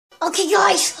Okay,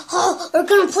 guys, we're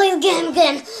gonna play the game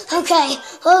again. Okay,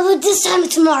 but this time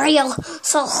it's Mario,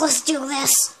 so let's do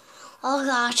this. Oh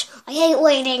gosh, I hate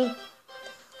waiting.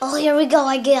 Oh, here we go,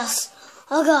 I guess.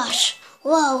 Oh gosh,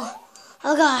 whoa,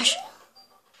 oh gosh.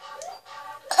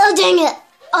 Oh dang it,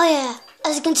 oh yeah,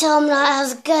 as you can tell I'm not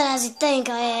as good as you think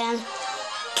I am.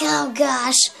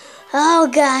 Oh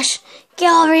gosh,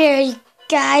 get over here, you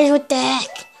guys, what the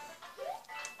heck?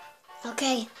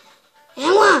 Okay,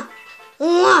 and one.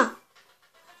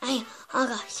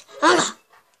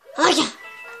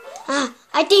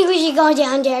 I think we should go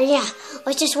down there, yeah.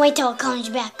 Let's just wait till it comes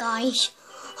back, guys.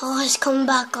 Oh, it's coming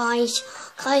back, guys.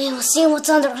 Okay, we'll see what's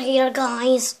under here,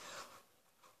 guys.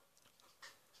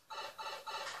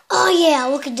 Oh, yeah,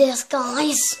 look at this,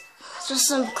 guys. Just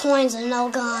some coins I know,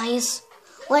 guys.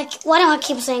 Like, why do I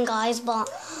keep saying guys, but,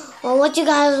 well, what you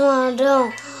guys want to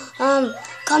do?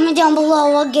 Comment down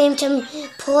below what game to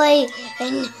play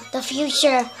in the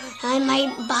future. I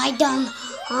might buy them.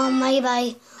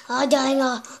 Maybe doing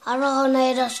a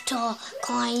Ronator to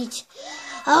coins.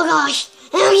 Oh gosh,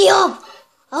 oh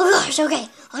gosh, okay.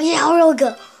 Oh yeah, we're real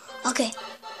good. Okay,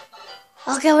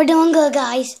 we're doing good,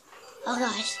 guys. Oh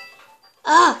gosh.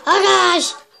 Oh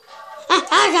gosh.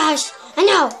 Oh gosh. I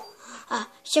know.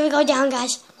 Should we go down,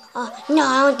 guys? No,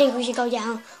 I don't think we should go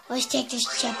down. Let's take this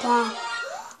chip on.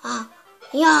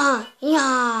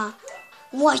 Yeah.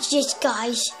 Watch this,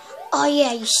 guys. Oh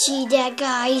yeah, you see that,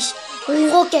 guys?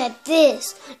 Look at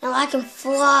this. Now I can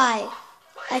fly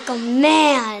like a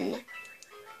man.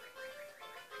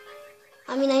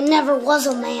 I mean, I never was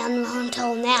a man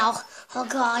until now. Oh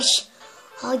gosh.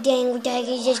 Oh dang, what the heck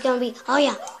is this gonna be? Oh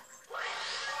yeah.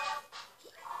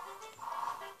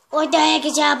 What the heck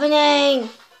is happening?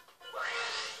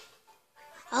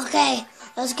 Okay,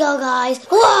 let's go, guys.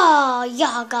 Whoa,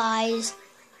 yeah, guys.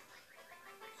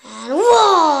 And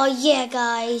whoa, yeah,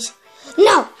 guys.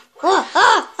 No. Whoa,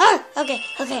 okay.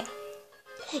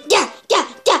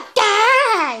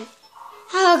 Die.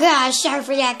 Oh gosh, sorry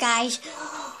for that, guys.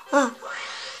 And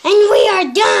we are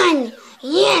done.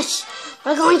 Yes,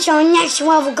 we're going to our next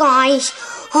level, guys.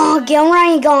 Oh, get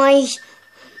ready, guys.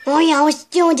 Oh yeah, let's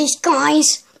do this,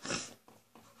 guys.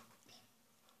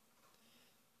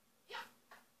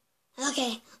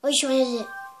 Okay, which one is it?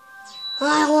 Oh,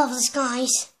 I love this,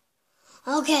 guys.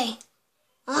 Okay.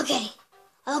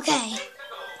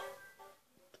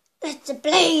 Let's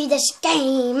play this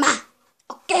game.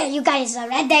 Okay, you guys are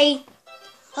ready?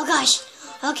 Oh gosh.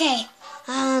 Okay.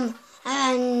 I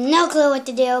have no clue what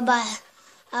to do, but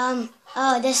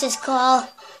oh, this is cool.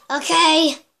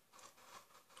 Okay.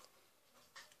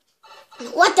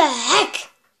 What the heck?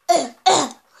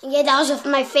 Yeah, that was with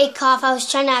my fake cough. I was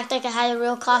trying to act like I had a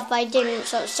real cough, but I didn't,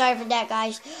 so sorry for that,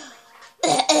 guys.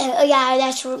 Yeah,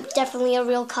 that's definitely a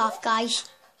real cough, guys.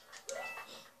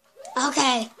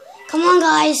 Okay, come on,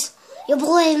 guys. You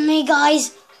believe in me,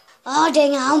 guys? Oh,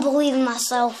 dang it, I don't believe in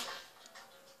myself.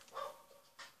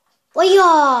 Well,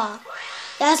 yeah,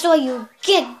 that's what you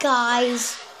get,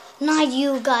 guys. Not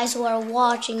you guys who are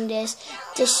watching this.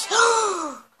 Do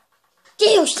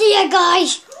you see it,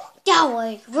 guys? That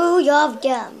was rude of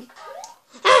them.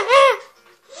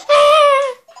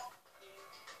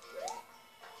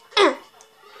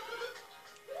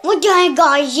 What the heck,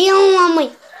 guys? You don't want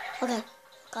me. Okay.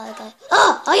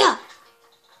 Oh yeah.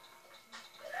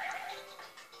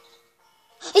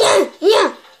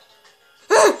 Yeah.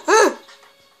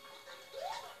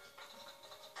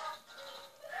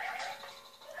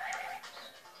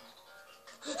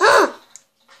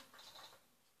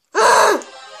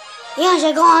 Yes,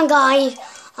 I got it, guys.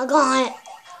 I got it.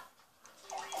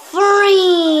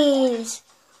 Freeze!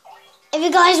 If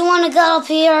you guys want to get up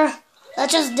here,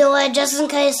 let's just do it, just in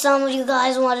case some of you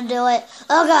guys want to do it.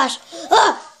 Oh gosh.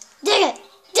 Dig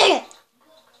it.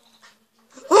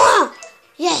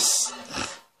 Yes.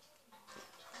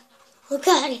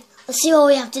 Okay, let's see what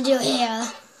we have to do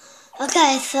here.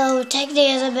 Okay, so take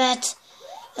these a bit.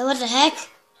 What the heck?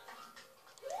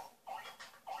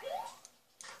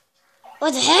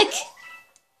 What the heck?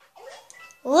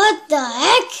 What the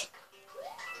heck?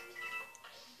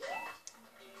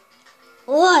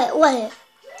 What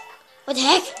the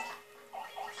heck?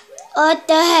 What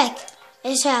the heck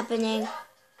is happening?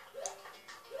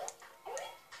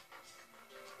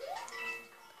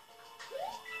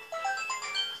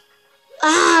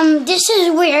 This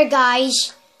is weird,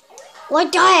 guys.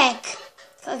 What the heck?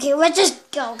 Okay, let's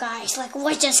just go, guys. Like,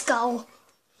 let's just go.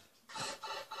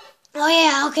 Oh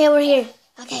yeah, okay, we're here.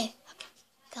 Okay.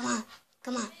 Come on.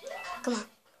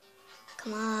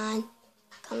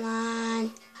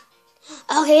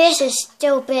 Okay, this is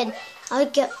stupid.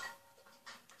 Okay,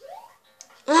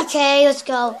 let's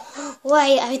go.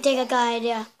 Wait, I think I got an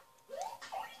idea.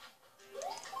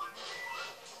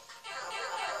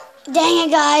 Dang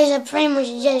it, guys. I pretty much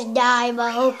just died,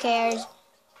 but who cares?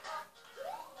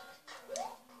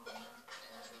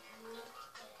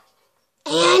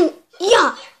 And,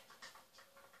 yeah.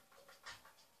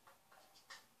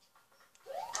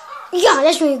 Yeah,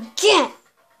 that's what you get.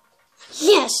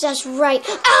 Yes, that's right.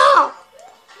 Ow!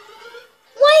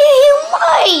 Why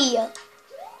did he hit me?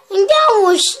 And that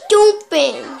was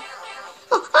stupid.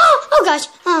 Oh gosh.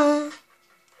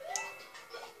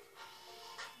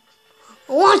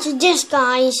 Watch this,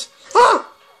 guys.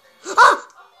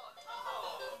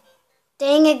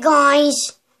 Dang it, guys.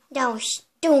 That was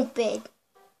stupid.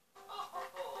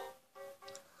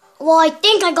 Well, I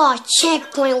think I got a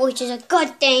checkpoint, which is a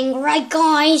good thing, right,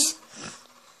 guys?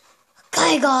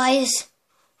 Okay, guys.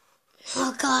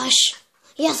 Oh gosh.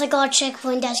 Yes, I got a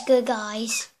checkpoint. That's good,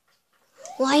 guys.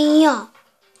 Why ya?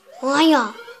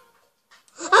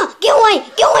 Get away,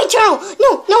 turtle!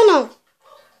 No.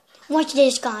 Watch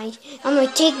this, guys. I'm gonna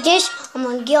take this. I'm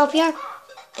gonna get up here,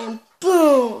 and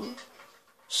boom.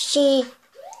 See,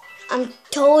 I'm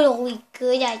totally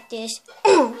good at this.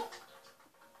 You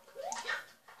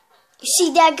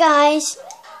see that, guys?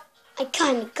 I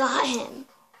kinda got him.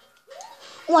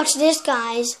 Watch this,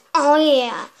 guys. Oh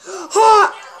yeah.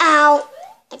 Ow.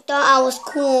 I thought I was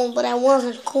cool, but I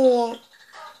wasn't cool.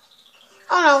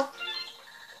 Oh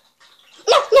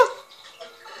no. No.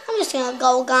 I'm just gonna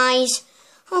go, guys.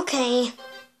 Okay,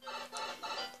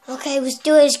 let's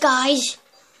do this, guys.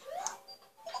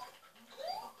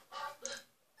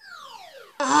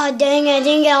 Ah, dang it, I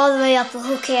didn't get all the way up, but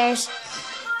who cares?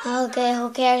 Okay, who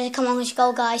cares? Come on, let's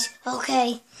go, guys.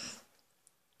 Okay.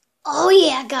 Oh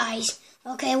yeah, guys.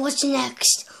 Okay, what's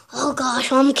next? Oh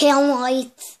gosh, I'm killing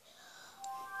lights.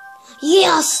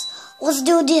 Yes! Let's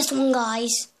do this one,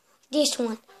 guys. This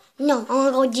one. No, I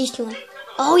wanna go with this one.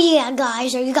 Oh yeah,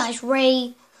 guys. Are you guys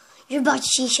ready? You're about to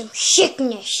see some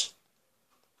sickness.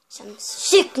 Some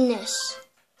sickness.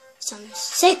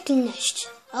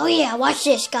 Oh yeah, watch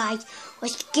this, guys.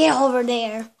 Let's get over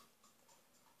there.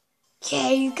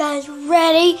 Okay, you guys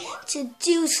ready to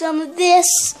do some of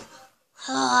this?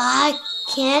 Oh, I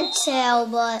can't tell,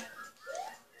 but...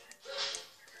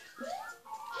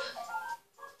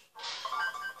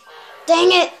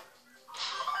 Dang it!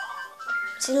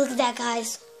 See, look at that,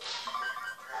 guys.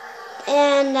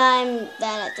 And I'm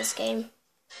bad at this game.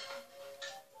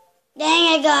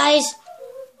 Dang it, guys.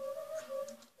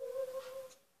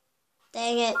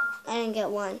 Dang it. I didn't get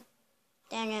one.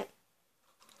 Dang it.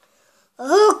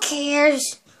 Who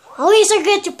cares? At least I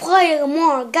get to play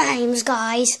more games,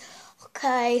 guys.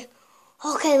 Okay,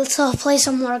 let's play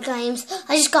some more games.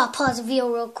 I just gotta pause the video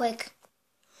real quick.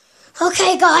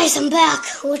 Okay, guys, I'm back.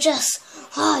 We'll just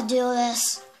do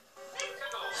this.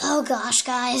 Oh gosh,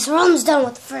 guys, we're almost done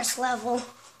with the first level.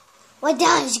 Well,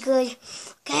 that is good.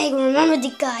 Okay, remember,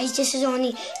 guys, this is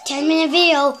only 10-minute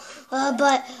video,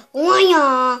 but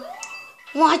why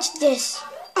watch this.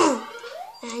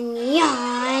 And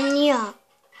yeah.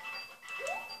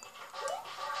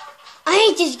 I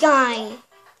hate this guy.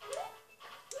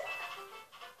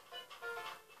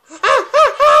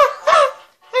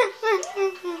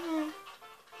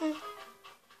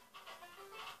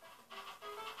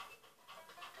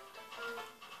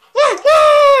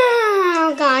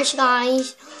 Oh gosh,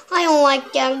 guys, I don't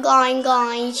like that guy,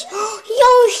 guys.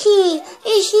 Yoshi!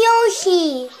 It's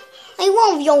Yoshi! I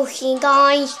love Yoshi,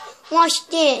 guys. Watch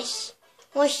this.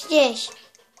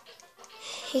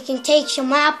 He can take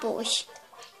some apples.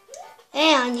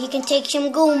 And he can take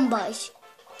some Goombas.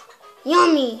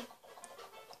 Yummy.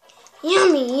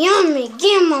 Get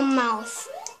in my mouth.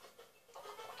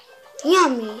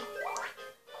 Yummy.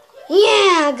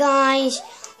 Yeah, guys.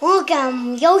 Look at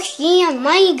Yoshi and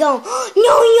Mango.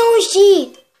 No,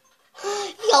 Yoshi.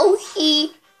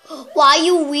 Yoshi. Why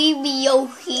you leave me,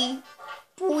 Yoshi?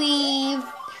 Please.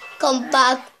 Come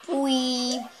back,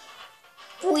 please.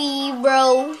 Please,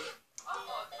 bro.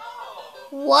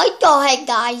 What the heck,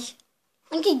 guys?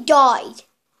 I just died.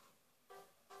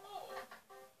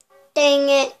 Dang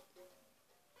it,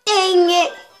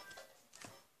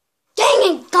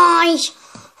 guys.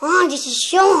 Oh, this is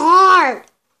so hard.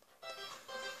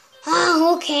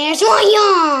 Oh, who cares?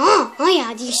 Oh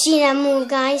yeah, do you see that move,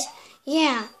 guys?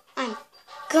 Yeah, I'm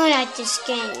good at this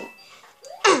game.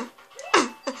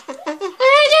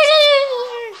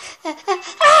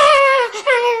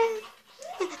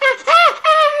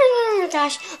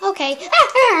 Gosh, okay.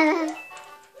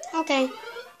 Okay.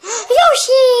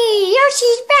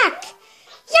 Yoshi's back.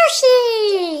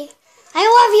 Yoshi! I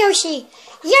love Yoshi.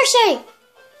 Yoshi!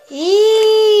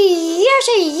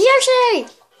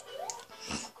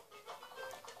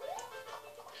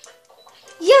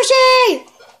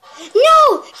 No!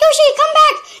 Yoshi, come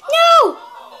back! No!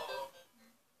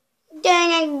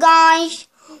 guys.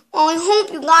 Well, I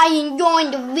hope you guys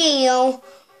enjoyed the video.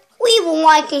 Leave a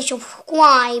like and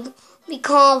subscribe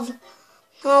because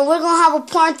we're gonna have a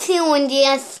part 2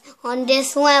 on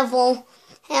this level.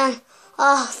 And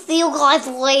see you guys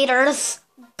later.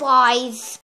 Bye.